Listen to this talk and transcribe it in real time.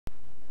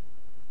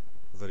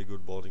Very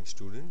good morning,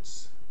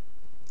 students.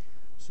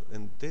 So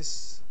in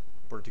this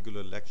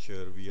particular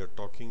lecture we are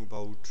talking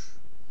about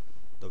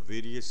the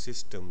various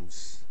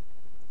systems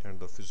and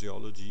the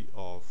physiology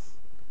of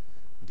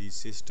these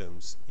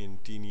systems in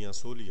Taenia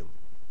solium.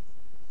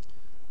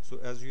 So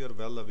as you are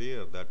well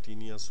aware that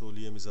Taenia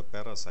solium is a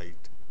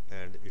parasite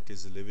and it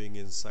is living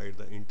inside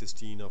the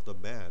intestine of the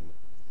man.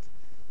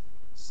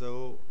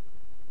 So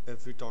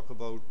if we talk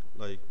about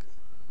like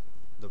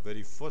the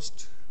very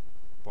first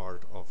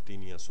part of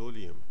Taenia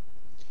solium,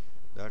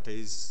 that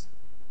is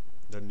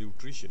the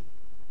nutrition.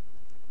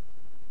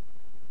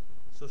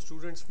 So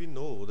students, we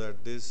know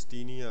that this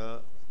taenia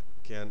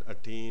can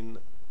attain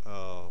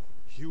a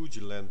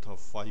huge length of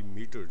 5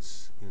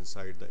 meters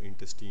inside the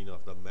intestine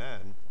of the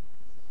man,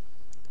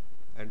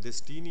 and this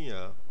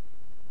taenia,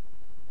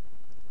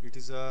 it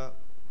is a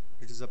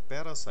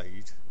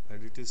parasite,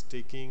 and it is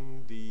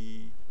taking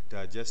the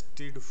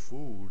digested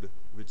food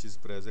which is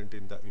present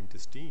in the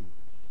intestine.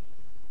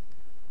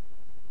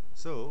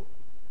 So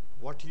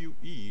what you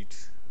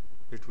eat,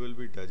 it will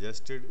be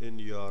digested in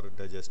your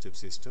digestive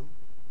system,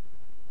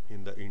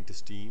 in the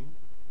intestine.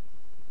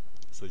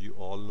 So you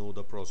all know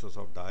the process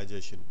of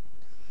digestion.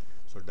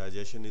 So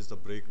digestion is the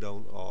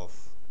breakdown of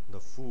the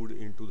food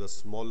into the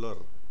smaller,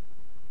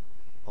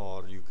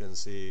 or you can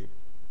say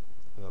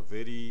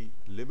very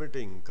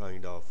limiting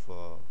kind of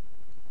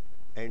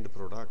end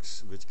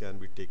products which can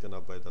be taken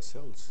up by the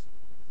cells.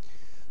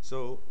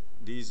 So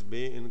these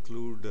may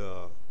include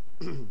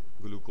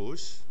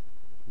glucose,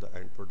 the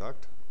end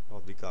product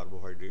of the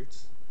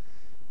carbohydrates.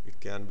 It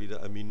can be the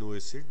amino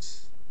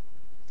acids,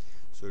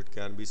 so it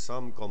can be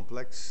some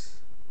complex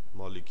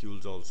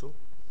molecules also.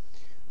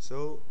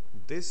 So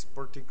this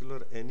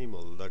particular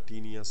animal, the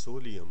Taenia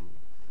solium,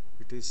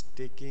 it is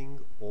taking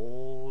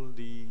all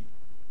the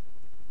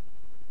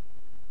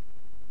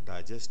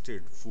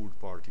digested food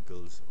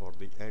particles or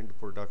the end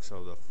products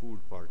of the food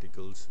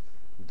particles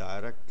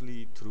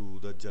directly through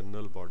the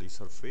general body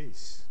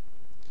surface.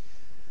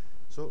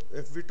 So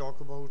if we talk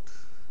about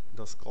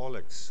the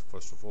scolex,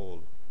 first of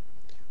all,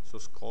 so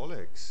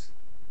scolex,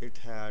 it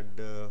had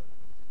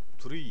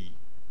 3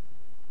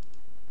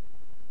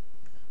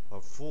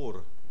 or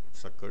 4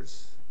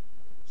 suckers.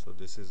 So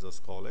this is the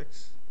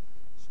scolex.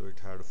 So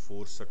it had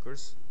 4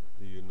 suckers.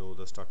 You know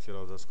the structure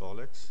of the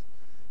scolex.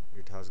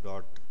 It has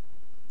got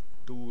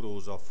 2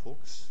 rows of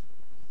hooks.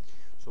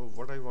 So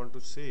what I want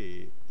to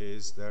say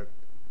is that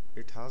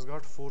it has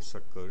got 4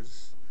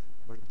 suckers,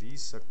 but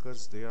these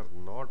suckers, they are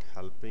not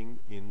helping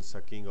in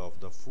sucking of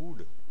the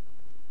food.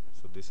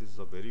 So this is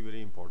a very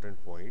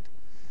important point.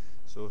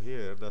 So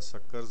here the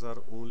suckers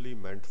are only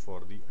meant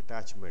for the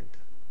attachment,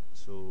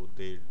 so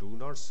they do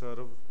not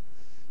serve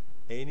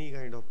any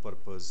kind of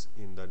purpose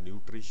in the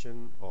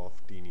nutrition of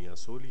Taenia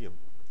solium.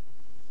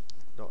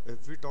 Now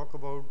if we talk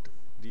about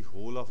the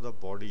whole of the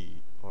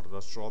body or the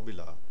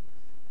strobila,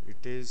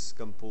 it is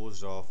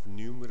composed of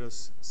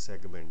numerous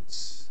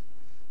segments.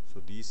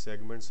 So these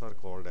segments are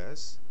called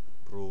as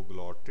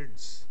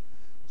proglottids.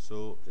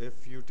 So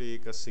if you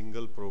take a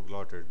single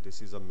proglottid,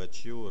 this is a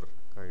mature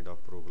kind of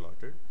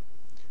proglottid.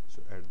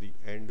 So at the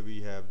end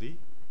we have the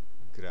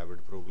gravid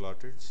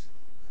proglottids,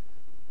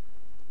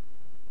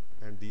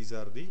 and these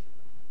are the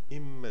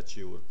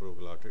immature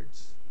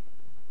proglottids.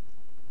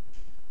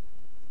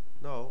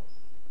 Now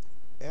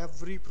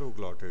every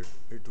proglottid,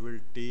 it will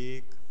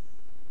take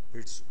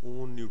its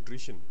own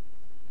nutrition,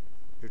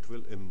 it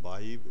will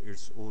imbibe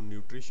its own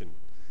nutrition,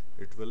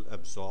 it will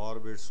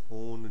absorb its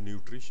own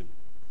nutrition.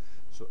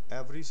 So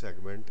every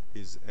segment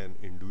is an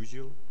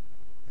individual,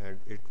 and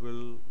it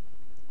will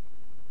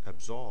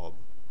absorb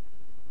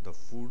the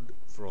food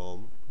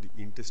from the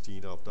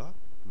intestine of the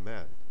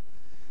man.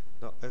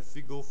 Now if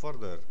we go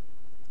further,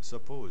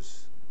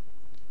 suppose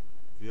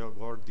we have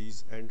got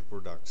these end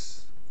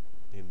products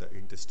in the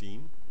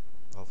intestine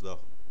of the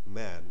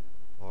man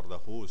or the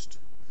host.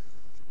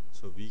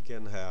 So we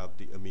can have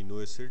the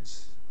amino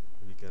acids,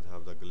 we can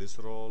have the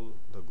glycerol,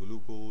 the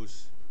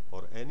glucose,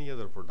 or any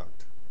other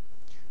product.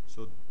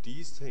 So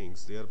these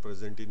things, they are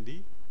present in the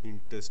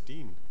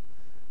intestine,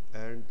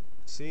 and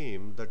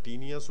same, the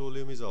Taenia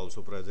solium is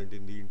also present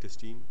in the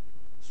intestine.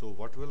 So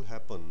what will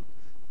happen,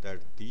 that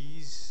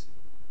these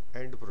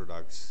end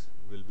products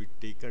will be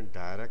taken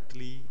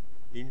directly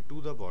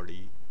into the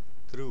body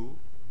through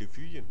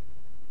diffusion.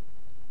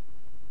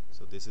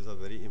 So this is a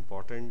very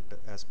important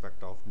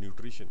aspect of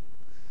nutrition.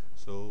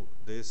 So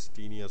this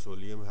Taenia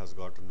solium has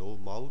got no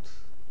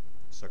mouth,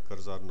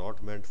 suckers are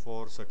not meant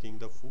for sucking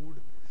the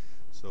food,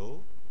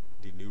 so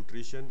the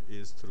nutrition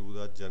is through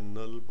the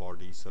general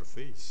body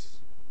surface.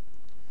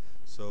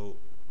 So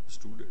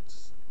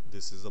students,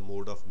 this is a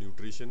mode of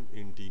nutrition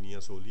in Taenia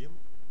solium.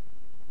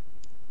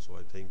 So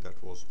I think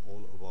that was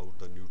all about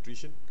the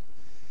nutrition.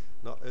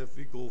 Now if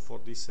we go for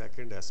the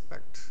second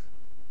aspect,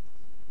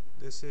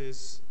 this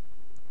is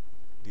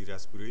the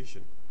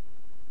respiration.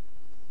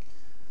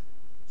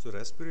 So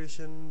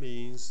respiration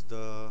means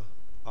the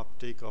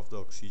uptake of the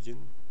oxygen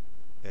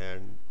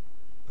and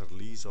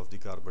release of the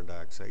carbon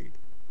dioxide.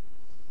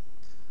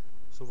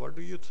 So what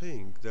do you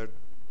think, that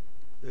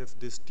if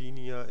this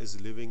tinea is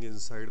living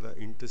inside the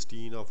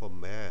intestine of a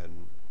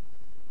man,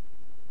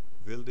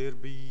 will there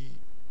be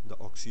the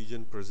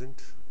oxygen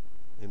present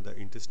in the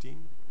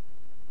intestine?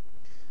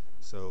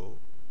 So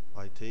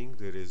I think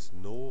there is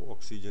no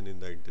oxygen in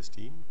the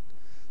intestine.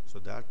 So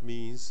that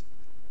means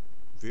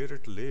where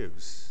it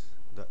lives,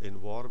 the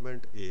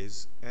environment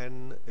is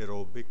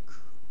anaerobic.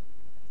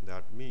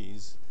 That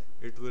means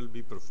it will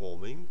be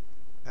performing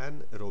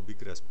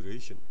anaerobic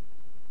respiration.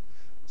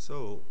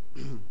 So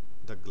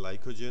the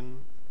glycogen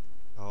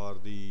or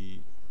the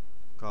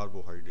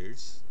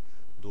carbohydrates,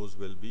 those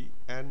will be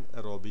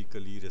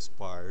anaerobically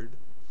respired,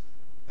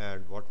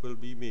 and what will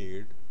be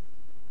made,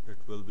 it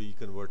will be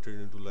converted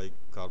into like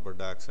carbon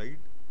dioxide,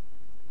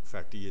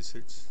 fatty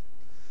acids.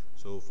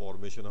 So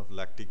formation of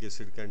lactic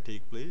acid can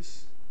take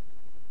place,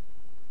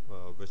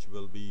 which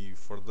will be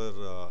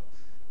further,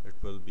 it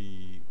will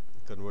be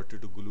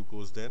converted to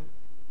glucose then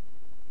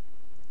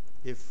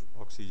if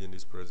oxygen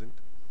is present.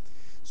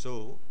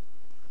 So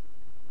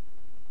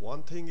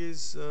one thing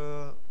is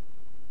the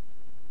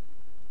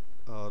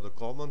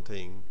common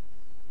thing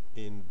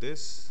in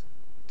this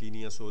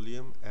Taenia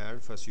solium and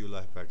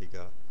Fasciola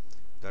hepatica,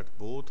 that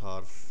both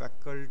are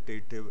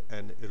facultative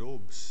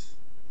anaerobes.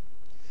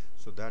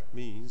 So that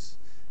means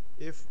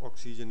if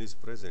oxygen is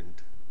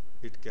present,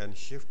 it can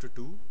shift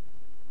to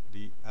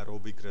the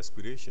aerobic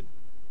respiration.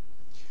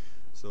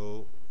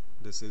 So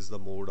this is the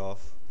mode of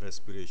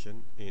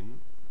respiration in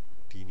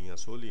Taenia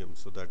solium.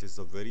 So that is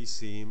the very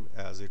same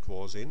as it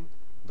was in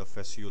the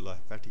Fasciola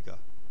hepatica.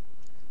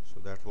 So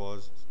that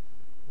was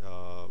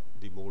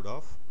the mode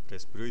of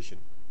respiration.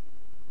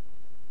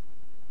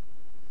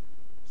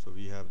 So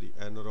we have the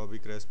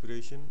anaerobic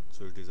respiration,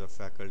 so it is a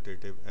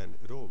facultative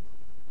anaerobe.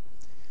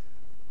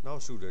 Now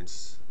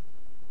students,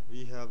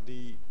 we have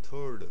the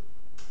third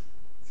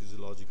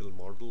physiological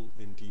model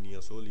in Taenia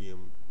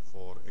solium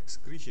for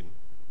excretion.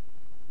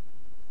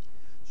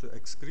 So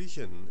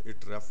excretion, it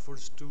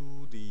refers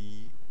to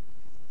the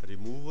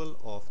removal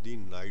of the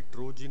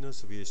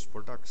nitrogenous waste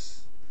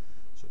products.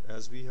 So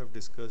as we have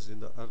discussed in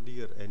the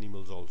earlier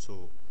animals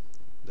also,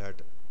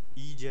 that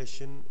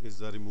egestion is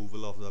the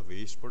removal of the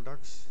waste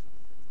products,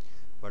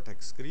 but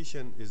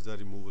excretion is the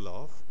removal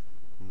of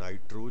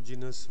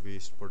nitrogenous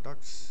waste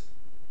products.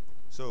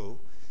 So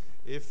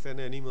if an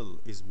animal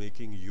is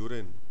making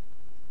urine,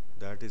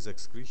 that is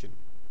excretion.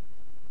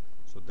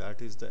 So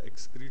that is the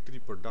excretory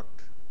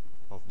product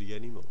of the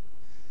animal.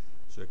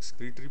 So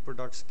excretory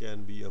products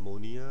can be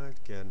ammonia,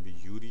 it can be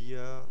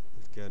urea,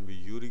 it can be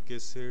uric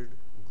acid,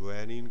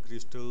 guanine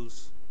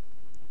crystals,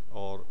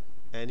 or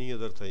any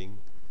other thing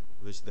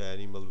which the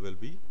animal will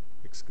be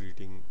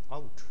excreting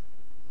out.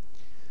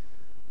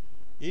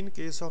 In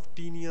case of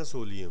Taenia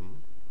solium,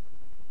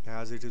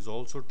 as it is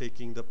also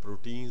taking the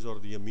proteins or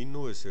the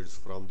amino acids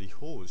from the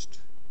host,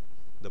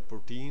 the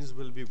proteins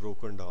will be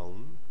broken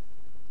down,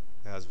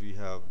 as we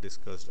have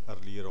discussed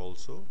earlier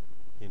also.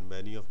 In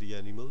many of the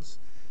animals,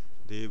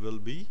 they will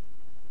be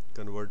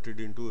converted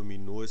into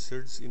amino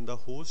acids in the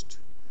host,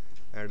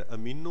 and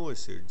amino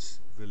acids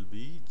will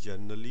be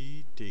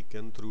generally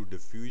taken through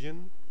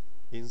diffusion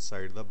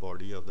inside the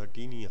body of the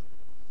Taenia.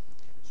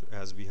 So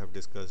as we have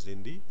discussed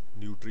in the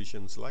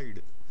nutrition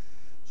slide,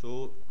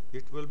 so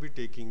it will be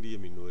taking the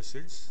amino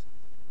acids.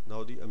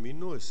 Now the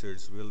amino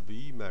acids will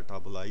be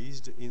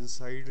metabolized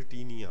inside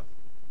Taenia,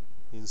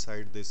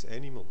 inside this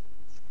animal.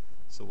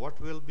 So what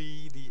will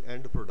be the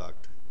end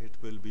product? It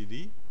will be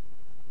the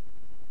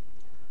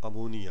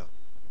ammonia.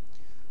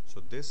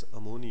 So this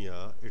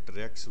ammonia, it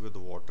reacts with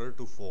water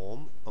to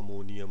form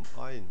ammonium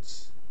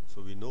ions.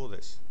 So we know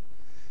this.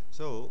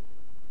 So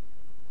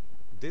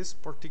this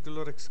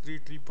particular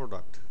excretory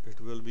product,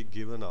 it will be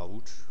given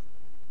out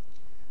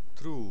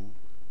through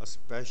a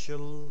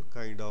special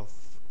kind of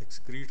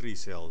excretory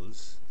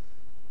cells,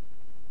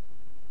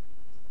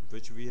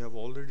 which we have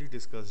already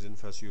discussed in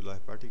Fasciola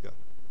hepatica.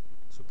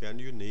 So can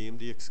you name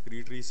the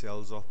excretory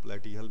cells of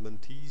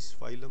Platyhelminthes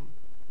phylum?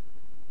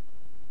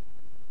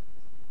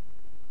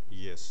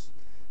 Yes,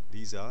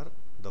 these are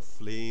the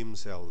flame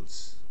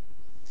cells.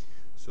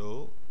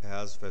 So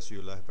as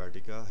Fasciola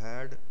hepatica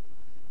had,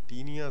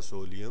 Taenia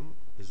solium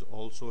is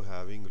also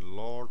having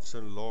lots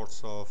and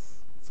lots of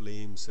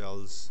flame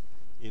cells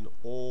in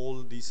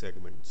all the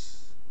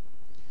segments.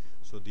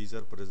 So these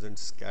are present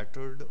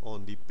scattered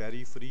on the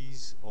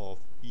peripheries of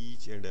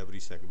each and every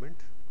segment,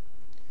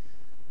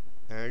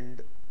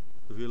 and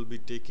will be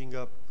taking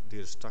up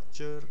their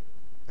structure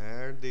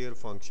and their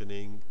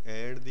functioning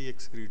and the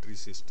excretory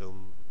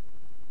system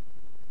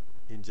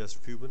in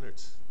just few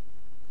minutes.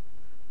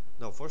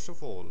 Now first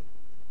of all,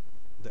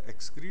 the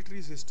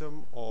excretory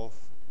system of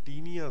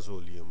Taenia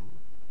solium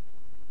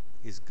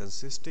is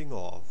consisting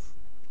of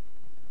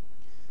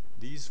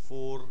these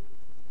four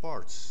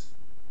parts.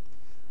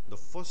 The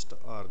first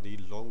are the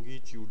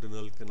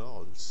longitudinal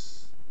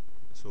canals.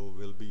 So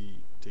we'll be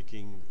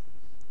taking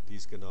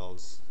these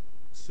canals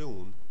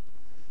soon.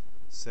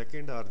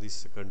 Second are the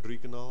secondary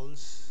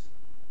canals.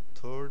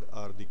 Third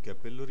are the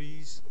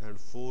capillaries, and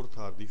fourth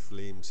are the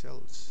flame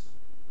cells.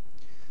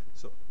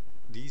 So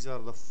these are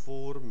the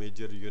four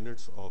major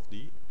units of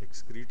the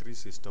excretory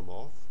system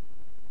of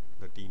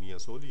the taenia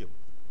solium.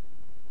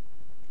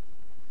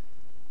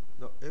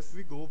 Now if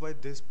we go by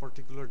this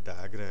particular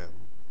diagram,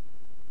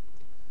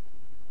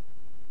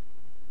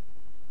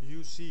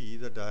 you see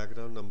the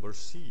diagram number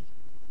C.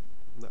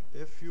 Now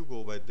if you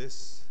go by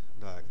this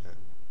diagram,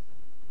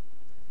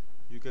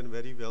 you can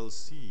very well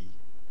see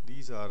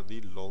these are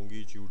the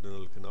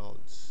longitudinal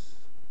canals.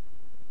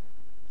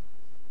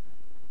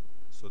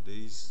 So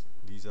these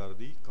are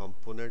the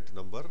component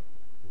number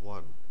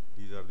 1.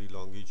 These are the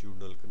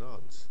longitudinal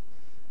canals,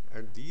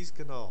 and these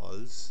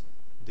canals,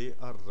 they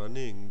are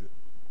running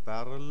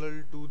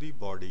parallel to the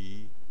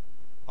body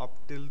up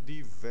till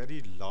the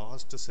very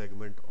last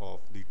segment of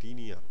the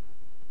taenia.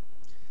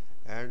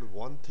 And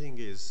one thing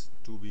is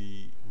to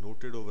be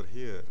noted over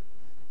here,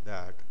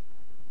 that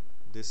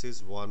this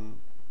is one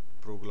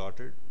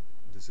proglotid,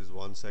 this is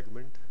one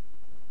segment,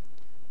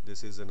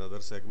 this is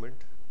another segment,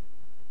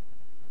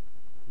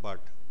 but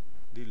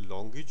the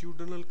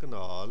longitudinal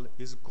canal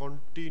is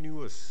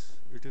continuous.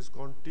 It is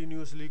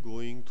continuously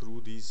going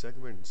through these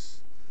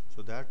segments.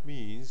 So that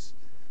means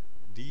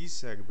these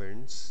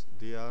segments,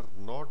 they are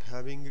not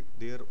having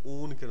their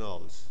own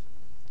canals.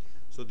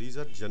 So these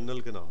are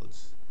general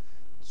canals.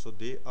 So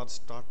they are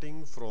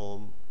starting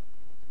from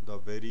the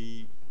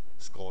very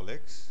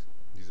scolex.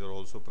 These are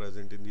also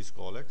present in the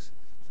scolex.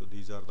 So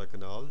these are the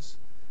canals.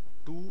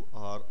 Two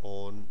are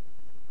on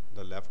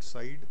the left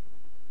side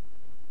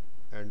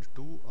and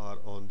two are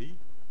on the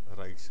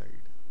right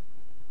side.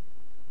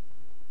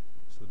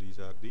 So these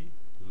are the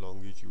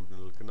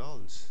longitudinal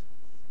canals.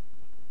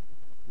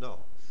 Now,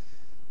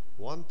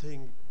 one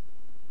thing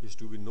is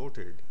to be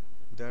noted,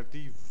 that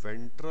the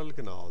ventral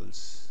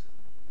canals,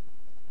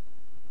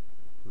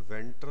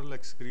 ventral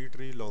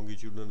excretory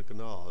longitudinal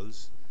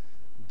canals,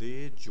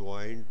 they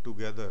join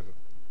together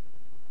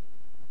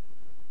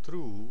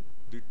through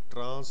the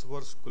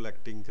transverse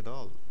collecting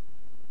canal.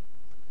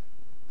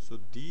 So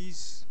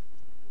these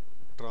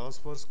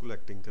transverse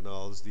collecting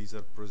canals, these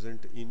are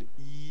present in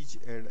each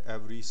and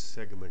every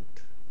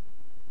segment.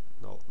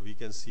 Now we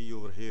can see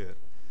over here,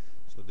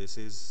 so this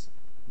is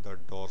the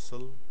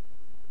dorsal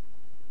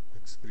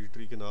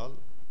excretory canal,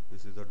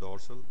 this is the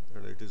dorsal,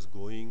 and it is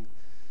going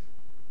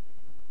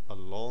a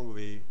long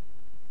way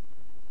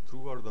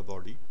throughout the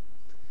body.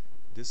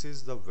 This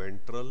is the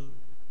ventral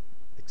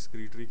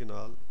excretory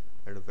canal,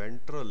 and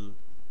ventral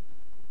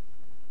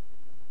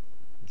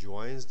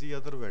joins the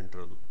other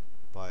ventral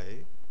by,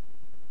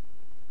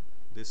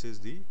 this is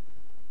the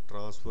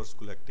transverse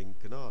collecting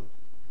canal,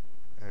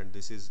 and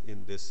this is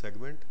in this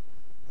segment.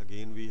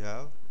 Again we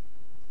have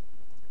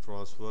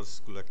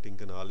transverse collecting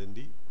canal in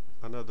the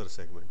another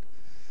segment.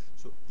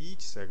 So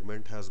each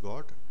segment has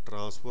got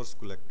transverse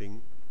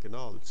collecting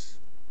canals.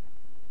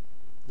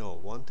 Now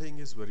one thing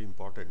is very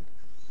important,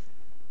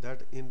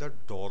 that in the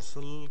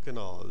dorsal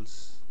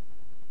canals,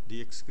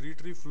 the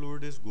excretory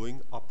fluid is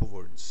going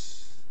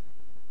upwards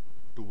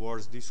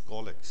towards the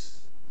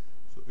scolex.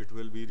 So it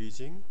will be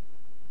reaching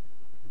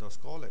the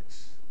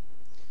scolex,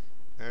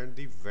 and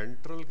the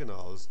ventral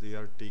canals, they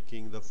are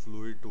taking the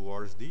fluid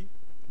towards the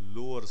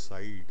lower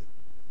side,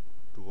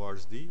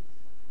 towards the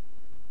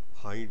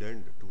hind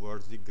end,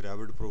 towards the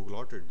gravid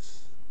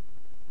proglottids.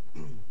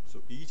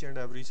 So each and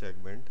every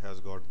segment has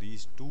got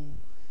these two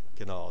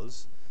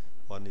canals.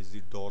 One is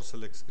the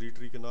dorsal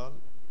excretory canal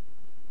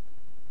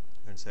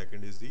and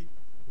second is the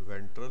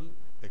ventral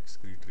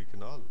excretory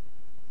canal.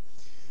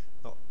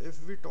 Now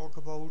if we talk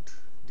about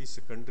the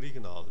secondary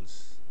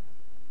canals,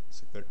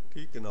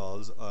 secondary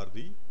canals are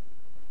the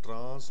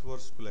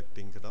transverse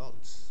collecting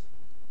canals.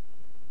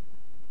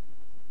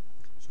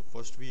 So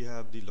first we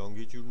have the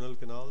longitudinal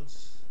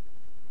canals.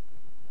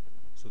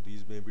 So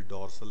these may be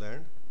dorsal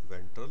and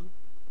ventral,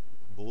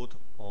 both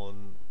on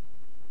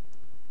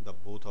the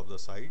both of the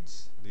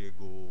sides, they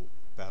go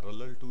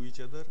parallel to each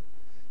other,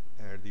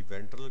 and the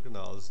ventral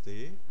canals,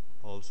 they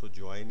also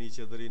join each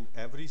other in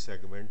every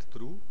segment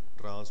through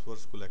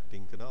transverse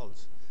collecting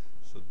canals.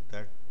 So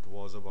that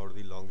was about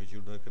the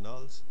longitudinal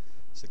canals.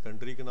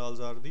 Secondary canals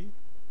are the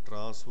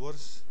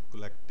transverse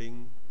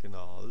collecting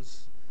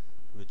canals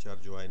which are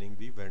joining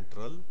the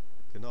ventral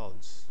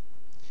canals.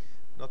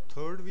 Now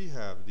third we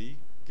have the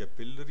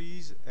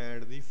capillaries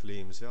and the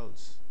flame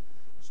cells.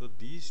 So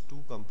these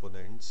two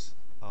components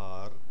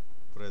are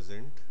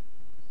present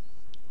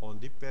on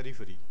the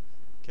periphery.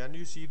 Can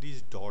you see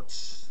these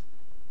dots?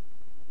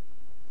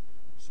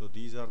 So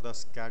these are the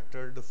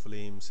scattered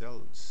flame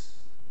cells.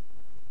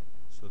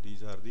 So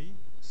these are the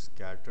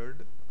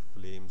scattered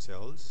flame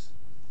cells,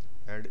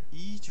 and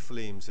each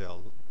flame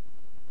cell,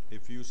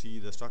 if you see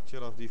the structure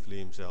of the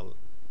flame cell,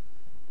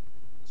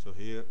 so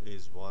here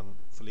is one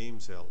flame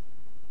cell.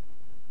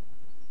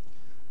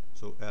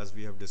 So as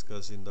we have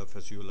discussed in the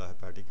fasciola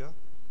hepatica,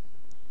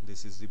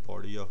 this is the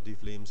body of the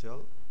flame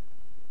cell.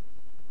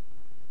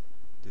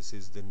 This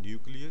is the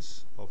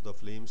nucleus of the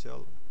flame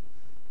cell.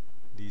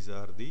 These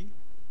are the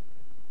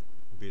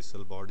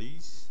basal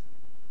bodies,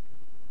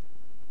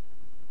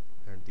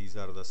 and these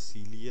are the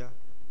cilia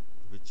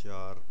which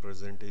are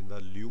present in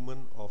the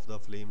lumen of the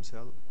flame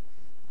cell,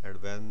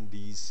 and when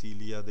these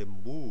cilia they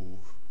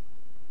move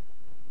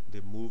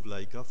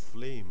like a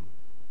flame.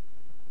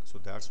 So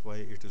that's why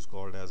it is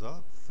called as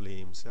a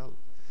flame cell.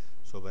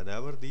 So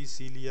whenever these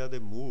cilia they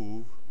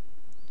move,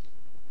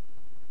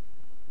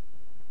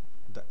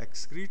 the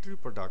excretory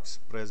products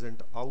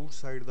present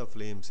outside the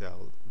flame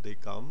cell they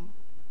come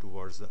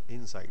towards the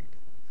inside.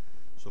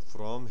 So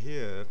from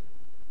here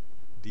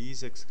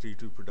these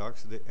excretory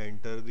products they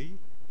enter the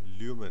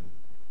lumen.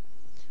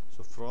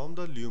 So from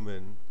the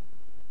lumen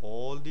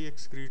all the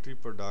excretory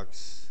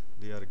products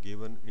they are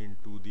given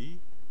into the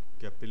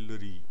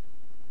capillary.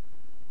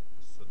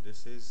 So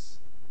this is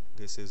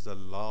the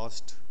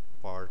last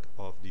part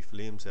of the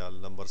flame cell,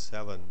 number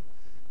 7.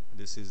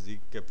 This is the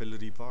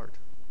capillary part.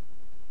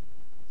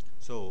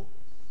 So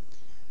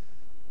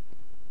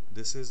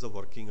this is the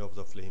working of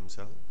the flame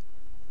cell.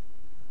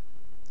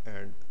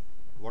 And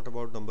what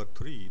about number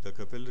 3, the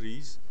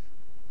capillaries?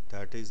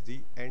 That is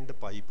the end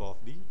pipe of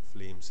the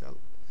flame cell.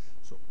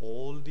 So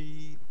all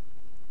the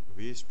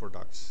waste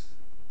products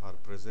are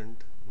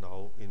present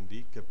now in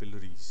the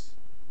capillaries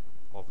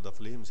of the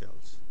flame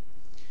cells.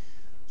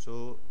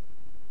 So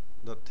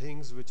the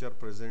things which are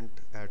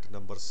present at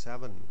number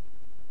 7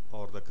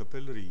 or the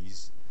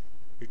capillaries,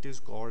 it is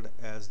called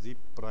as the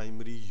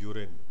primary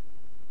urine,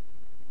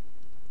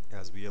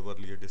 as we have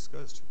earlier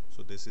discussed.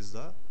 So this is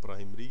the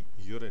primary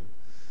urine.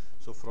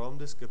 So from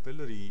this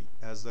capillary,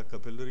 as the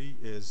capillary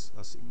is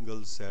a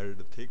single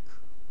celled thick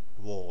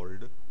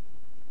walled,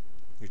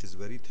 it is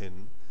very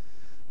thin.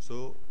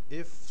 So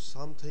if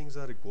some things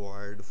are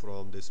required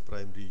from this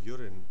primary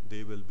urine,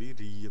 they will be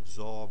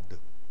reabsorbed.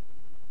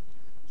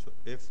 So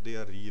if they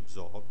are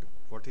reabsorbed,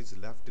 what is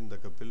left in the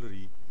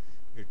capillary?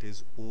 It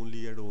is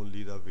only and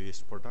only the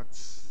waste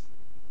products.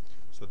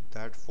 So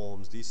that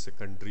forms the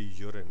secondary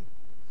urine.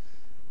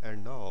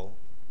 And now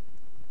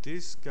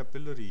this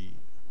capillary,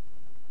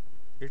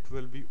 it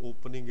will be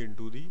opening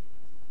into the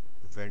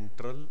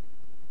ventral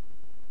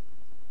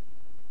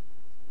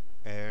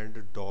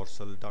and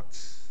dorsal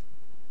ducts.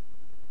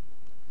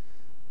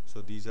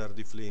 So these are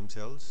the flame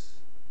cells.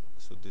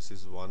 So this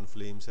is one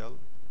flame cell.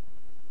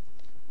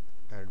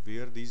 And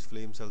where these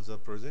flame cells are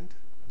present?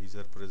 These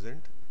are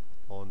present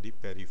on the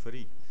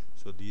periphery.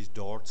 So these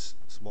dots,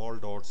 small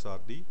dots, are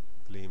the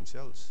flame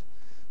cells.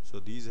 So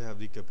these have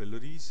the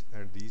capillaries,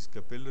 and these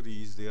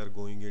capillaries they are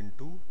going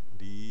into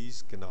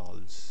these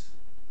canals.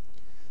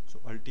 So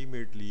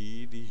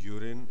ultimately the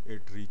urine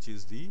it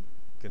reaches the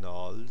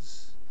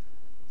canals,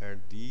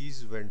 and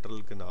these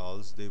ventral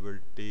canals they will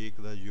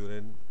take the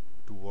urine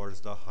towards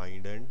the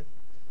hind end,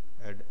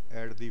 and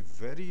at the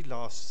very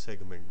last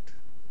segment,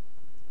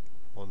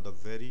 on the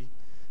very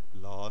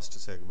last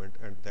segment,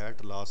 and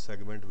that last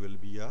segment will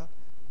be a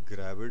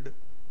gravid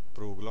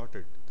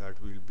proglotid,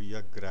 that will be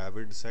a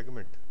gravid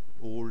segment,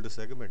 old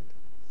segment.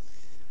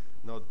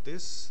 Now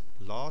this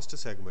last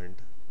segment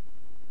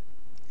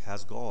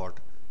has got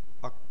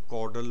a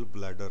caudal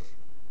bladder,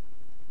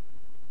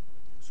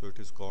 so it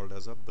is called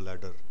as a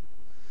bladder.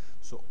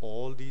 So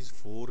all these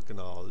 4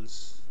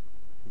 canals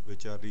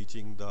which are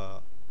reaching the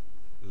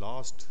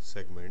last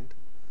segment,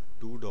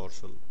 2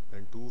 dorsal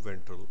and 2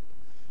 ventral,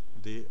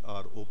 they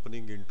are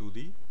opening into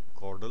the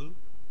caudal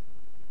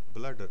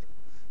bladder.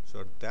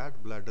 So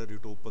that bladder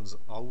it opens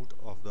out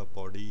of the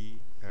body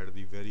at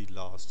the very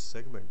last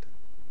segment.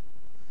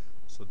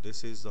 So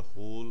this is the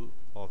whole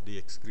of the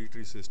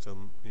excretory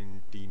system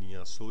in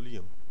Taenia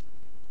solium.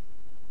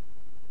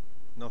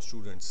 Now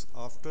students,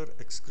 after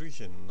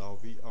excretion, now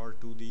we are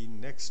to the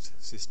next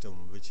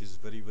system which is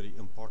very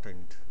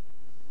important.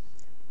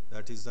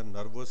 That is the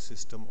nervous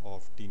system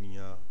of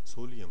Taenia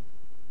solium.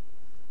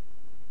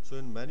 So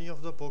in many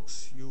of the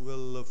books you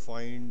will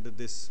find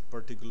this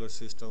particular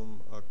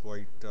system a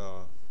quite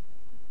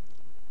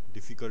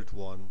difficult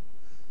one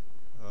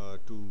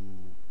to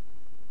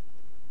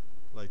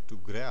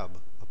grab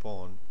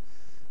upon,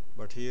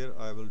 but here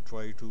I will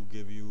try to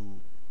give you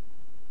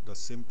the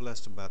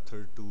simplest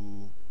method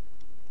to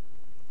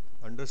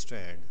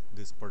understand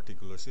this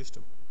particular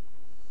system.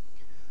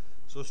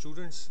 So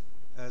students,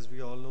 as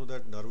we all know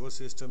that nervous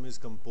system is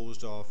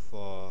composed of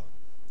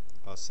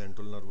a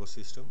central nervous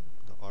system,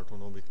 the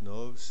autonomic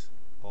nerves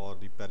or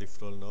the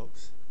peripheral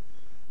nerves.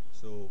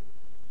 So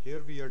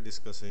here we are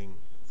discussing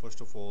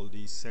first of all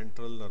the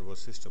central nervous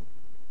system.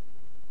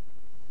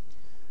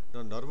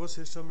 Now nervous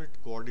system it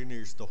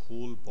coordinates the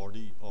whole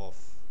body of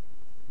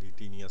the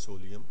Taenia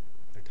solium.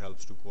 It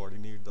helps to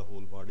coordinate the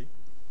whole body.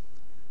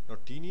 Now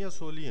Taenia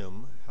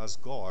solium has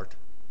got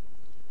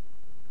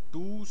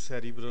 2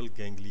 cerebral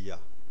ganglia.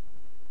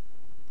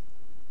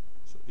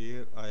 So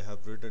here I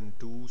have written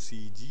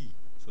 2CG.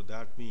 So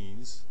that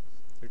means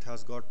it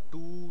has got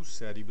 2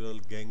 cerebral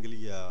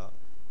ganglia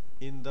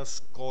in the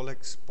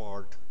scolex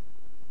part.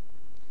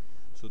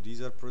 So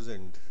these are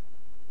present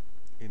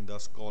in the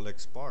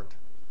scolex part.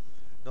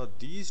 Now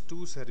these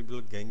 2 cerebral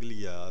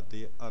ganglia,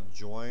 they are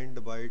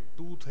joined by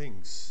 2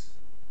 things.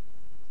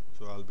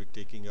 So I'll be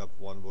taking up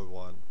one by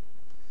one.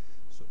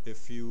 So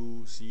if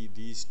you see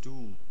these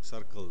 2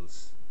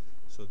 circles,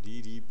 so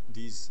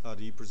these are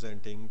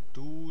representing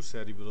 2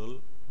 cerebral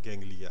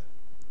ganglia.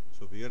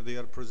 So where they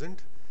are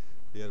present?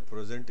 They are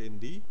present in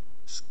the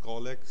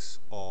scolex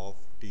of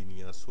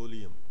taenia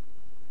solium.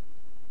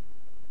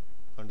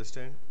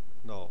 Understand?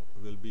 Now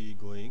we'll be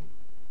going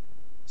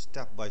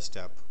step by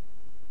step.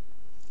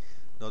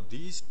 Now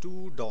these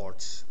two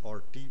dots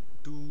or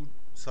two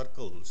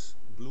circles,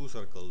 blue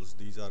circles,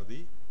 these are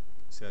the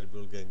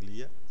cerebral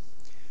ganglia,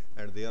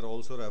 and they are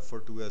also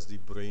referred to as the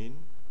brain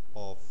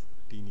of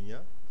taenia.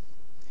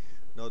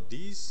 Now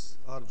these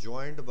are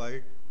joined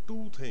by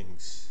two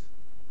things.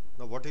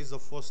 Now what is the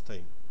first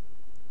thing?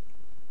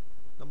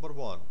 Number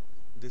one,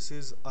 this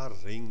is a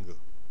ring.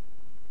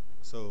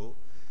 So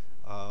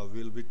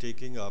we'll be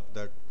taking up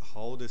that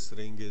how this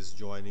ring is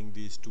joining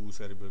these two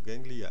cerebral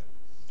ganglia.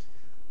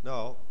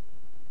 Now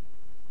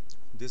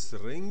this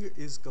ring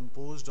is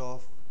composed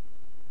of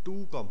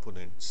two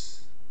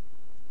components.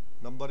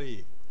 Number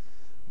A,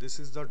 this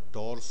is the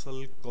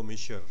dorsal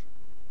commissure.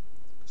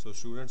 So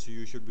students,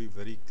 you should be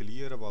very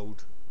clear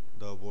about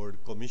the word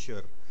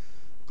commissure.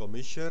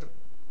 Commissure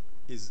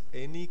is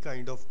any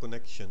kind of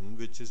connection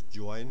which is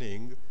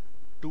joining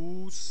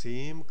two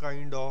same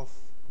kind of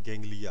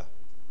ganglia.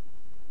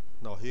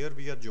 Now here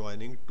we are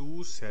joining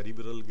two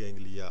cerebral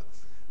ganglia.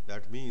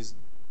 That means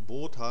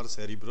both are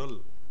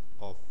cerebral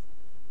of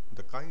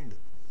the kind.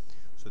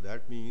 So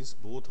that means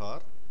both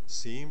are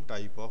same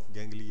type of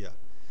ganglia.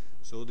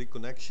 So the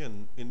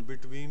connection in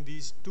between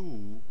these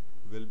two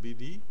will be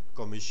the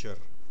commissure.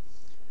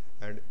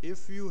 And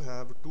if you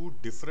have two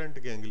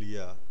different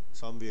ganglia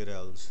somewhere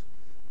else,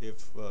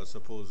 if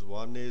suppose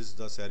one is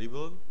the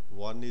cerebral,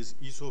 one is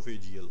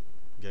esophageal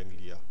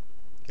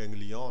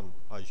ganglion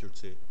I should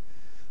say.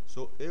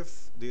 So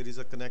if there is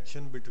a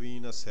connection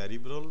between a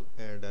cerebral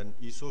and an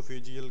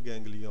esophageal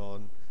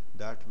ganglion,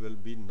 that will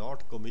be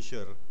not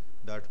commissure,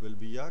 that will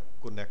be a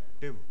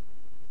connective.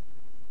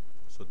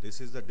 So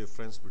this is the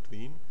difference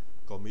between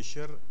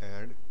commissure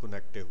and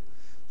connective.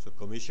 So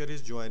commissure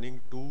is joining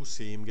two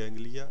same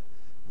ganglia,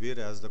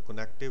 whereas the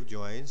connective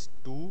joins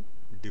two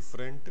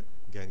different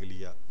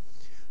ganglia.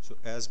 So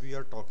as we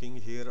are talking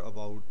here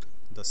about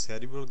the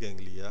cerebral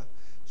ganglia,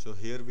 so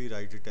here we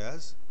write it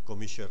as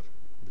commissure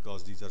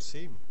because these are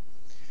same.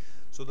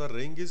 So the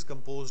ring is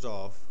composed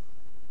of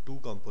two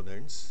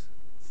components.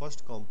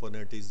 First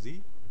component is the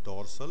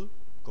dorsal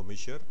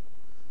commissure,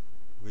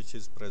 which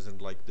is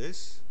present like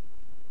this,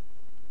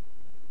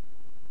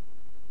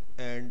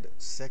 and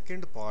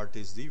second part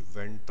is the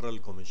ventral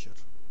commissure.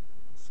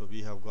 So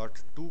we have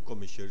got two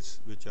commissures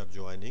which are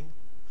joining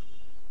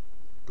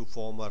to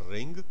form a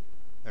ring,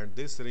 and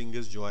this ring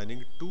is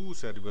joining two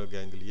cerebral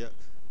ganglia.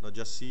 Now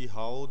just see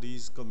how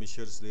these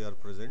commissures they are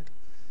present.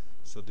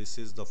 So this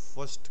is the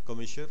first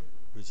commissure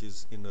which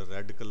is in a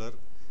red color.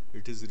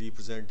 It is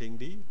representing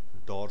the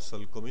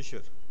dorsal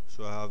commissure.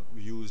 So I have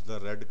used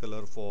the red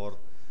color for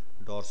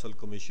dorsal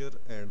commissure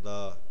and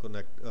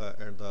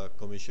the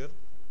commissure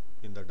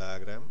in the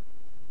diagram.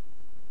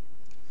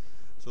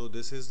 So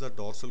this is the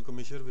dorsal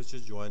commissure which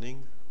is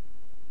joining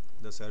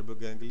the cerebral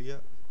ganglia,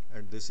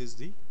 and this is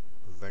the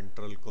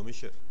ventral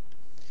commissure.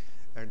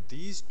 And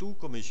these two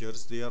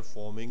commissures they are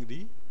forming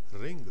the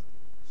ring.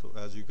 So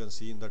as you can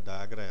see in the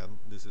diagram,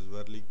 this is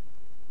very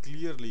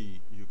clearly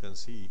you can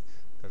see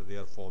that they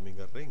are forming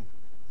a ring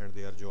and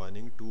they are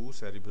joining two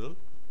cerebral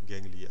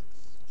ganglia.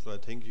 So I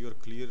think you are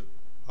clear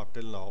up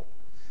till now.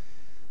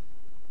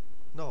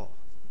 Now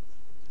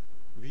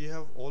we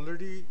have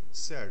already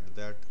said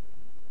that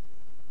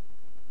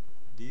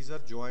these are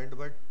joined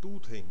by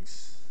two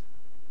things.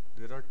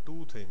 There are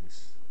two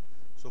things.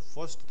 So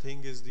first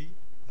thing is the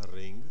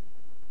ring.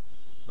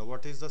 Now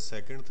what is the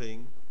second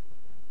thing?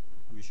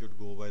 We should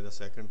go by the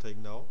second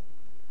thing now.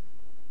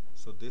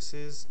 So this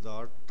is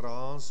the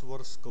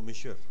transverse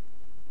commissure.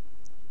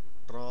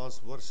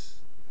 Transverse.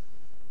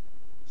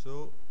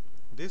 So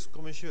this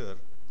commissure,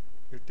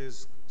 it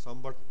is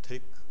somewhat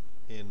thick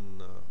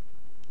in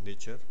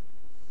nature.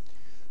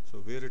 So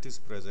where it is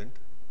present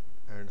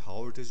and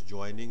how it is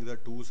joining the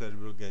two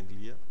cerebral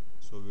ganglia,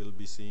 so we will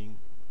be seeing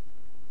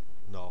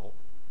now.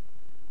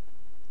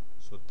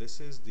 So this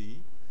is the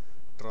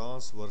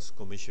transverse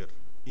commissure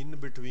in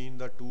between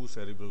the two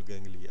cerebral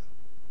ganglia.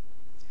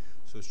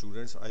 So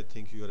students, I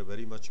think you are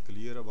very much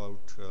clear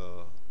about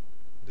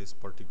this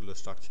particular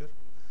structure.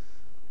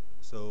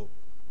 So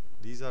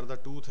these are the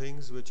two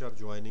things which are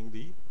joining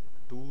the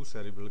two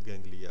cerebral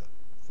ganglia.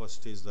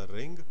 First is the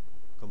ring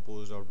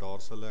composed of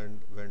dorsal and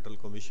ventral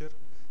commissure,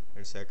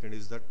 and second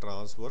is the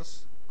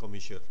transverse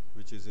commissure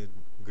which is in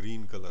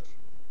green color.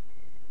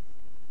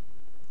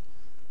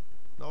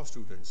 Now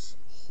students,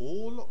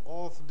 whole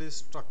of this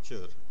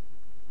structure,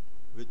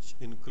 which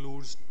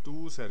includes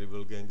two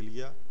cerebral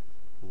ganglia,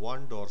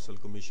 one dorsal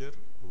commissure,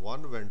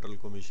 one ventral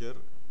commissure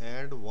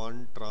and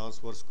one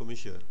transverse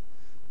commissure,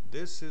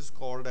 this is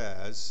called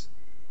as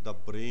the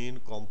brain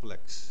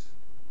complex.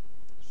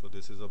 So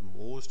this is a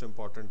most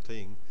important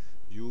thing.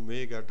 You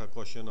may get a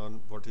question on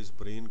what is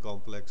brain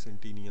complex in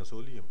taenia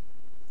solium.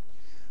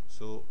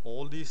 So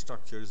all these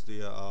structures,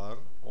 they are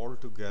all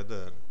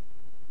together,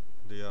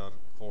 they are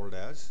called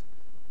as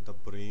the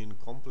brain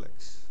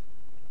complex.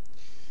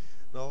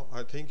 Now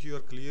I think you are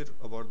clear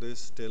about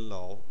this till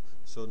now.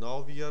 So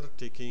now we are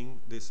taking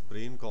this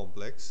brain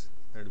complex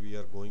and we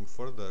are going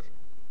further.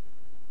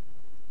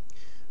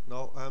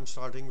 Now I am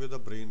starting with the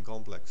brain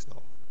complex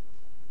now.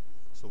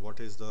 So what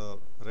is the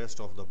rest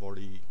of the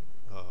body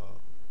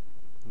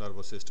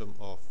nervous system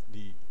of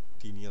the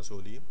tinea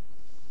solium?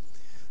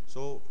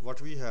 So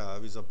what we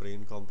have is a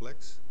brain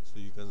complex. So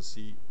you can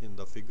see in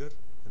the figure,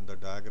 in the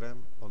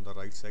diagram on the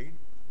right side.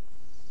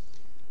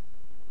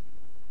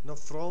 Now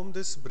from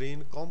this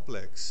brain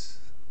complex,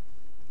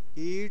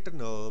 8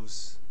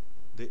 nerves,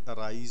 they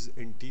arise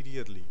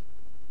anteriorly.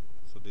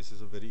 So this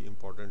is a very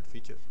important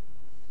feature.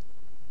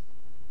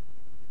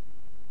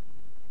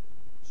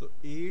 So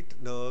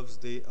 8 nerves,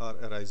 they are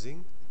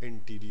arising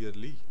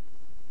anteriorly,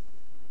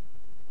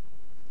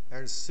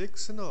 and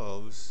 6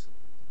 nerves,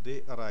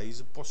 they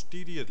arise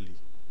posteriorly.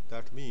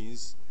 That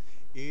means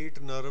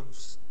 8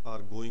 nerves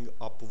are going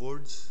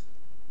upwards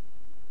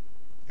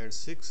and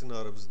 6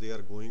 nerves, they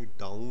are going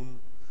down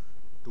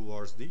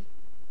towards the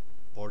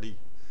body.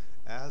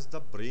 As the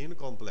brain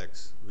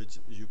complex, which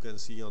you can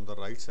see on the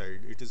right side,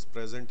 it is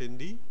present in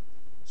the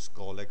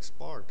scolex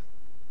part.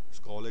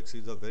 Scolex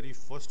is the very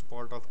first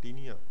part of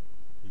tinea.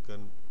 You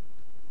can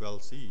well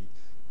see,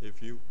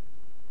 if you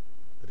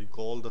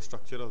recall the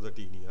structure of the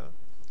tinea,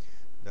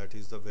 that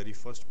is the very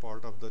first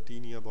part of the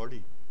tinea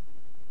body.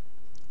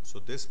 So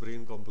this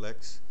brain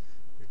complex,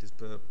 it is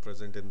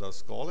present in the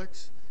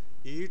scolex.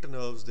 8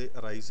 nerves, they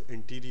arise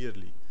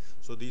anteriorly.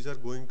 So these are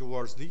going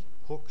towards the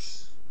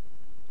hooks.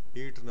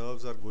 8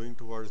 nerves are going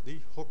towards the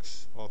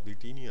hooks of the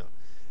tinea,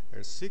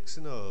 and 6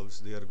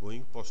 nerves, they are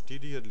going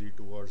posteriorly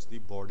towards the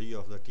body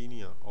of the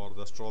tinea or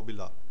the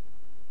strobila.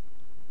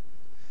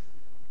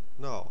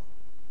 Now,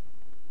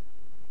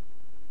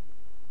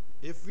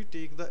 if we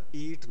take the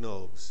 8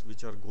 nerves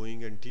which are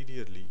going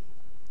anteriorly,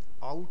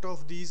 out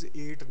of these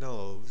 8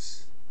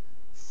 nerves,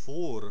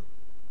 4,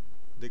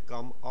 they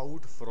come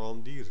out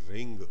from the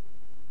ring.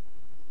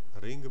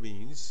 Ring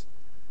means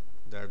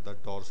that the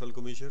dorsal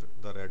commissure,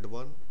 the red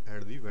one,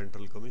 and the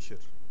ventral commissure,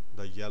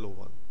 the yellow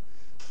one.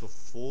 So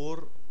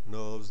 4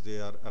 nerves, they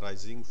are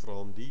arising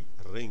from the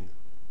ring.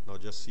 Now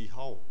just see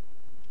how.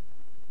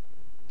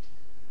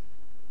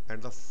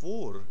 And the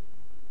 4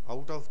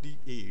 out of the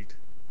 8,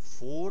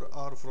 4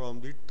 are from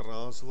the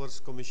transverse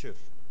commissure,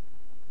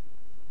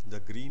 the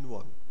green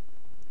one.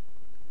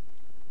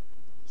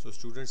 So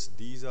students,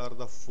 these are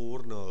the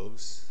 4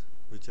 nerves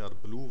which are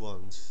blue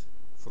ones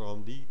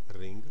from the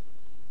ring.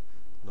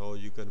 Now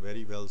you can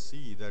very well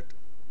see that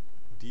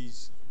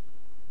these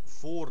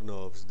 4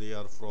 nerves, they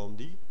are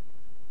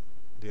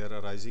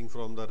arising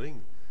from the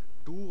ring.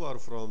 2 are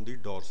from the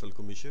dorsal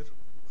commissure,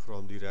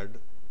 from the red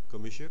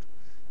commissure,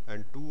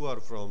 and 2 are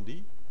from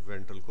the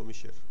ventral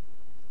commissure,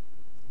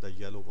 the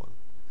yellow one.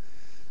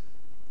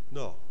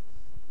 Now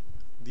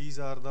these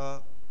are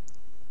the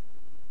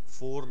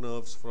 4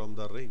 nerves from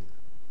the ring.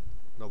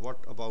 Now what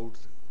about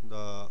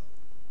the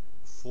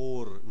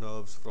 4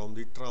 nerves from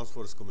the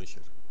transverse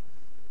commissure?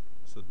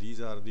 So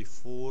these are the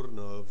 4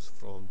 nerves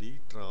from the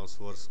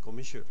transverse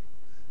commissure.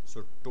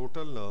 So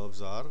total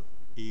nerves are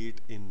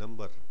 8 in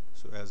number.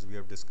 So as we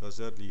have discussed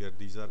earlier,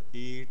 these are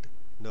 8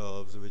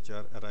 nerves which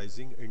are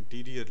arising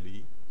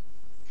anteriorly.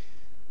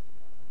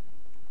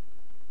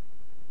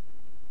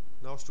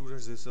 Now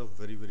students, this is a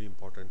very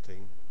important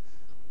thing.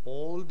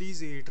 All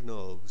these 8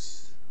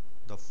 nerves,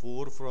 the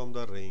 4 from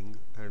the ring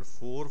and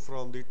 4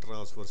 from the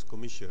transverse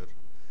commissure,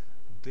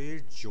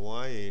 they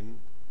join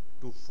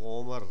to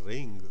form a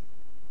ring,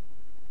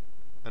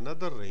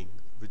 another ring,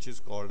 which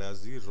is called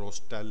as the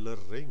rostellar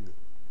ring.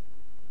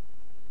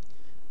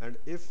 And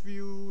if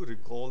you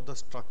recall the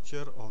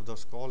structure of the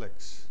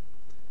scolex,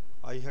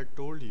 I had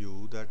told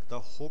you that the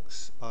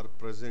hooks are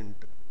present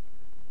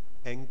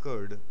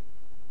anchored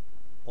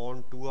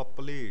onto a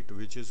plate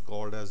which is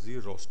called as the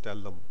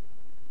rostellum.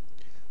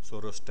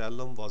 So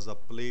rostellum was a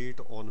plate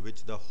on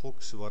which the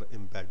hooks were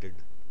embedded.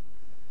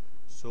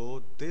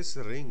 So this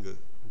ring,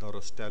 the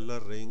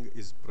rostellar ring,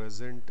 is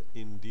present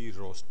in the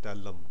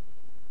rostellum,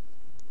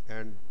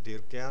 and there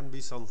can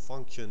be some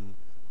function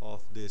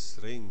of this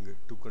ring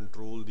to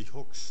control the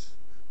hooks,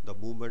 the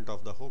movement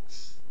of the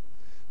hooks.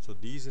 So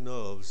these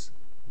nerves,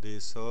 they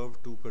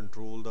serve to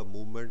control the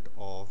movement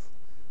of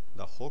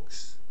the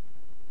hooks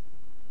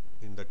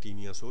in the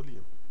tinea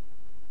solium.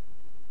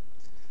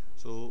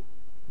 So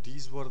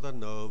these were the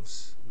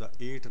nerves, the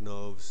 8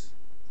 nerves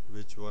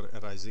which were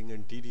arising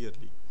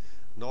anteriorly.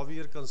 Now we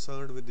are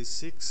concerned with the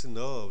 6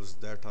 nerves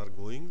that are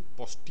going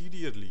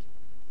posteriorly.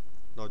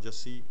 Now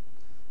just see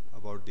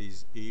about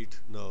these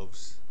 6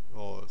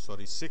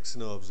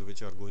 nerves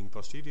which are going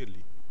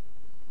posteriorly.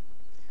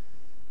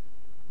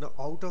 Now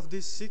out of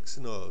these 6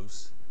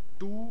 nerves,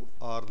 2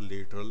 are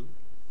lateral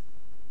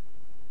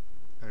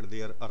and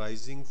they are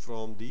arising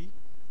from the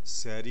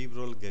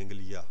cerebral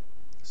ganglia.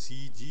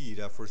 CG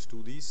refers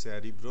to the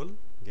cerebral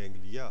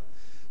ganglia.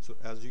 So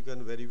as you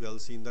can very well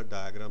see in the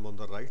diagram on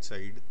the right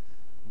side,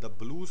 the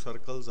blue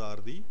circles are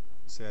the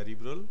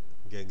cerebral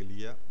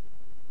ganglia,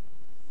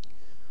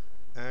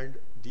 and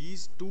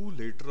these 2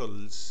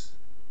 laterals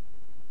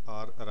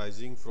are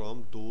arising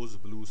from those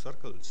blue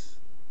circles.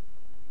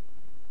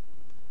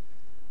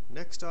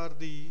 Next are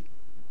the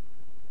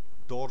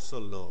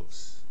dorsal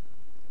nerves,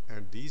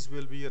 and these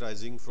will be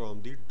arising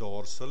from the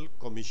dorsal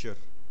commissure.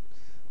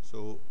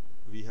 So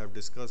we have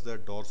discussed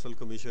that dorsal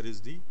commissure is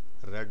the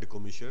red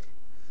commissure.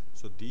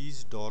 So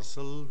these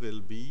dorsal will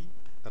be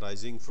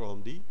arising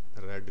from the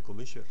red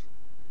commissure,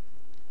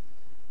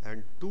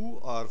 and two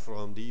are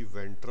from the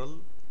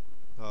ventral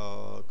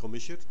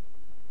commissure,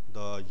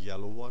 the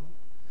yellow one.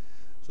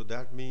 So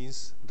that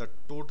means the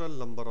total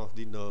number of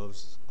the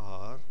nerves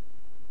are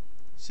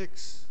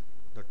 6.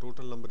 The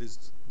total number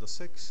is the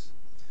 6.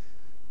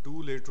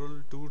 2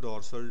 lateral, 2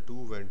 dorsal,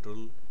 2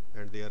 ventral,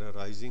 and they are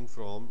arising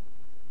from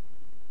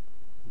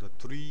the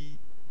 3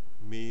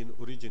 main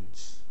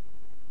origins.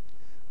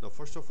 Now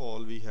first of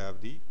all we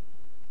have the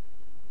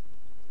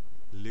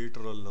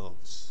lateral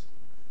nerves.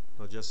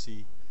 Now just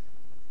see,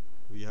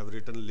 we have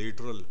written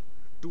lateral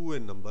 2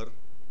 in number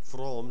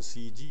from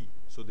CG.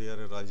 So they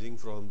are arising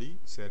from the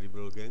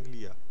cerebral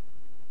ganglia,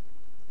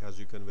 as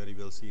you can very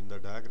well see in the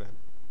diagram.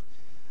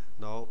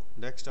 Now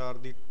next are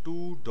the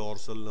 2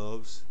 dorsal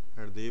nerves,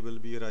 and they will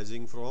be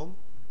arising from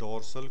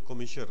dorsal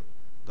commissure,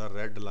 the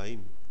red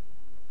line.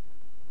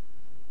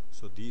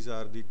 So these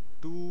are the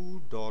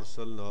 2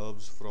 dorsal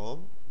nerves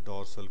from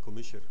dorsal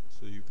commissure.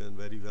 So you can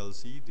very well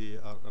see they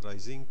are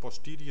arising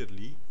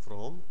posteriorly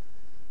from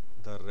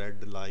the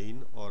red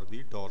line or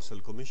the dorsal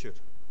commissure.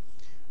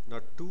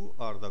 Now 2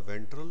 are the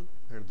ventral,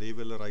 and they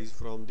will arise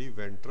from the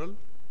ventral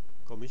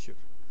commissure.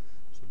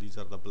 So these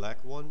are the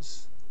black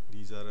ones.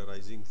 These are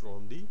arising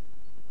from the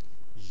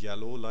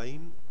yellow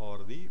line or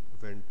the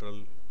ventral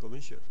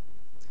commissure.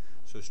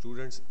 So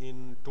students,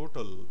 in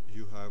total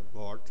you have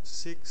got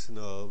 6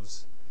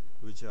 nerves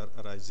which are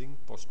arising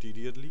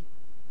posteriorly,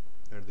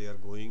 and they are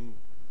going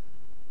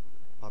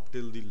up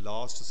till the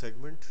last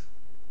segment.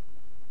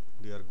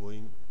 They are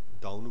going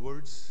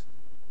downwards,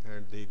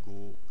 and they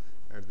go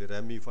and they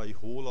ramify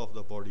whole of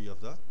the body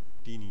of the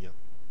taenia.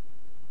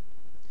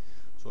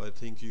 So I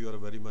think you are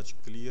very much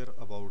clear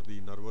about the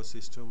nervous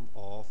system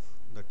of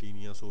the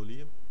taenia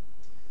solium,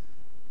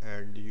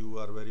 and you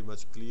are very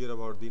much clear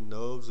about the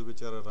nerves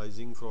which are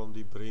arising from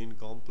the brain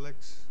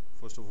complex.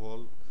 First of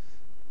all,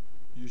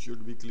 you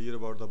should be clear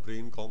about the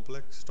brain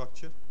complex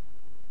structure,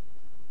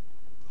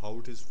 how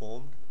it is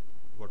formed,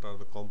 what are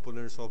the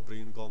components of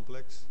brain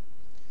complex.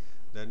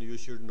 Then you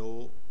should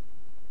know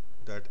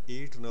that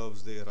 8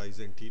 nerves, they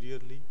arise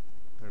anteriorly,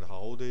 and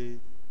how they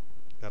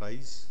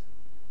arise.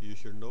 You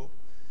should know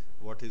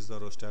what is the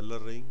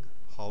rostellar ring,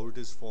 how it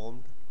is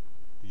formed.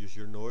 You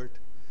should know it.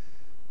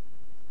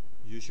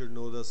 You should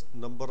know the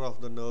number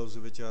of the nerves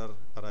which are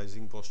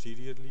arising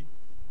posteriorly,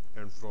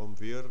 and from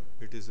where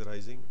it is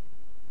arising,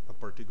 a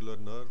particular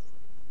nerve.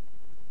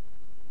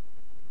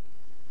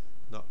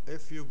 Now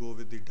if you go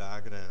with the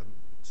diagram,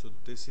 so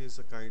this is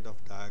a kind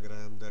of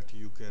diagram that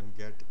you can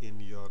get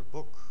in your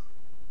book.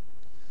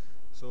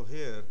 So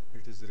here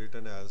it is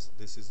written as,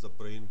 this is the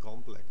brain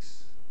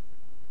complex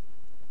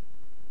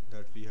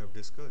that we have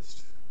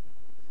discussed,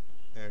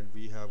 and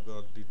we have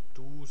got the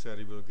 2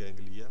 cerebral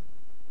ganglia.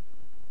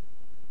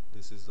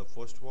 This is the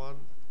first one,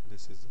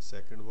 this is the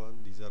second one.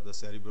 These are the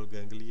cerebral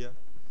ganglia,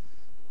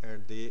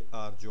 and they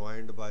are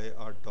joined by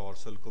a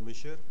dorsal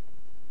commissure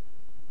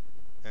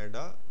and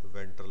a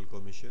ventral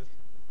commissure.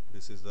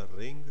 This is the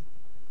ring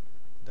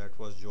that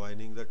was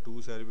joining the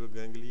 2 cerebral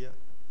ganglia,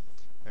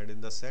 and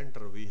in the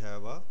center we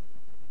have a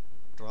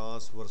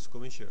transverse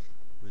commissure,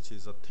 which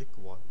is a thick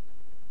one.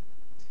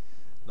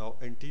 Now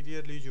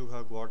anteriorly you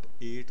have got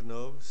 8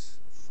 nerves.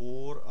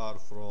 4 are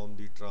from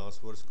the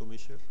transverse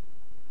commissure.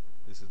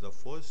 This is the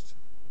first,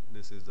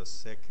 this is the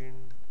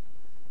second,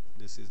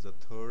 this is the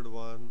third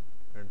one,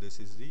 and this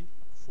is the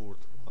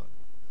fourth one.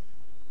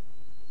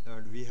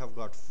 And we have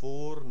got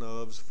 4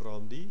 nerves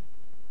from the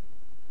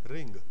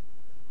ring.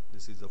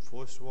 This is the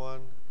first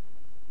one,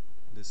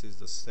 this is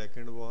the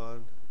second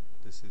one,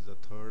 this is the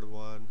third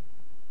one,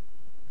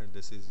 and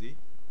this is the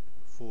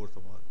fourth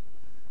one.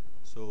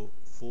 So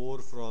 4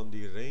 from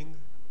the ring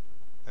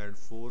and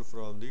 4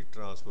 from the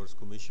transverse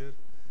commissure.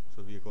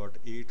 So we got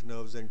 8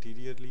 nerves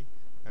anteriorly,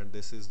 and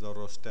this is the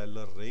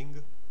rostellar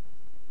ring,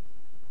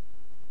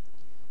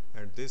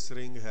 and this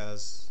ring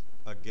has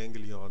a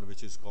ganglion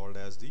which is called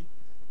as the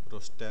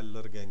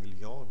rostellar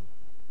ganglion.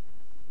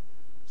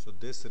 So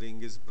this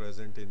ring is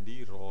present in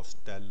the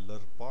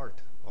rostellar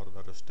part or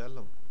the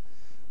rostellum.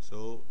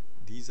 So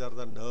these are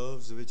the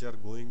nerves which are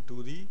going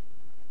to the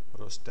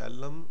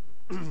rostellum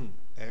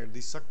and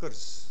the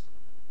suckers.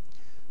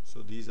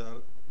 So these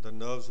are the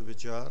nerves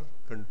which are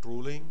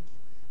controlling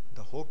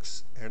the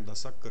hooks and the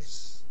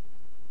suckers.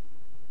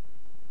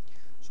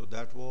 So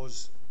that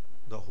was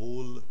the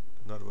whole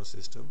nervous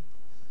system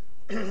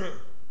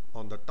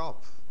on the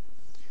top.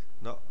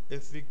 Now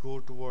if we go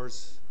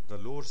towards the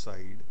lower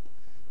side,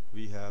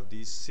 we have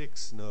these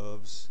 6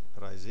 nerves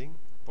rising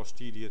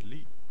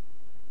posteriorly.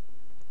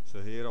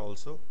 So here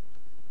also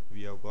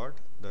we have got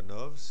the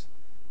nerves,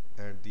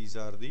 and these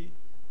are the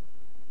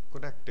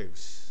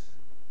connectives.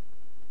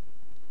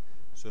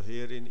 So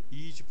here in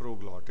each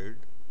proglottid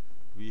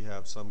we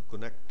have some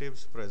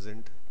connectives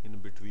present in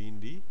between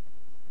the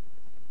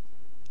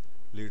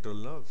lateral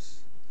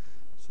nerves.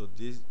 So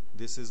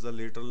this is the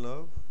lateral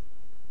nerve.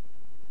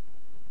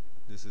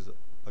 This is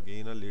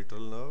again a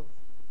lateral nerve,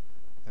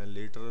 and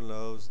lateral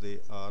nerves, they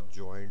are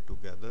joined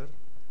together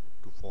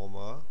to form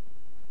a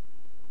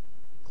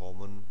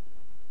common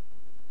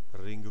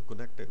ring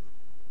connective.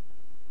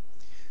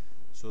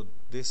 So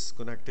this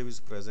connective is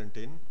present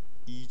in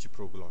each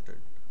proglottid.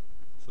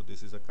 So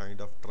this is a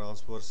kind of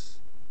transverse,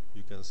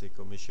 you can say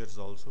commissures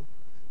also,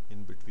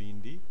 in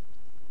between the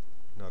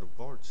nerve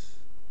cords.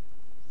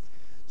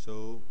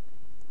 So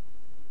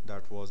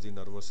that was the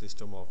nervous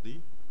system of the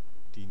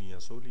taenia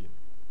solium.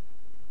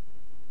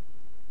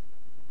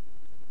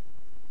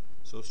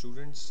 So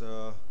students,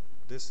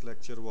 this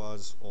lecture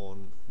was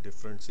on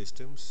different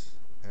systems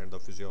and the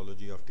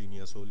physiology of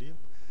taenia solium.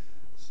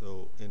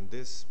 So in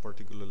this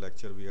particular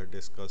lecture we have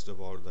discussed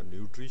about the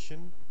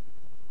nutrition,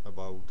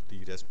 about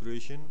the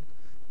respiration,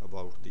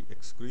 about the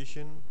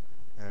excretion,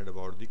 and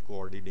about the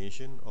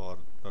coordination or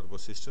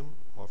nervous system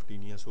of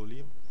taenia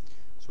solium.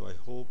 So I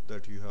hope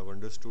that you have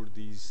understood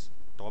these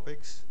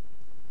topics,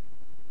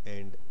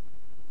 and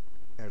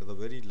at the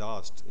very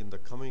last, in the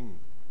coming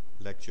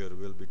lecture,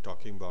 we'll be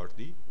talking about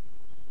the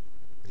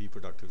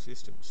reproductive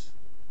systems.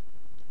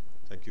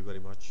 Thank you very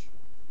much.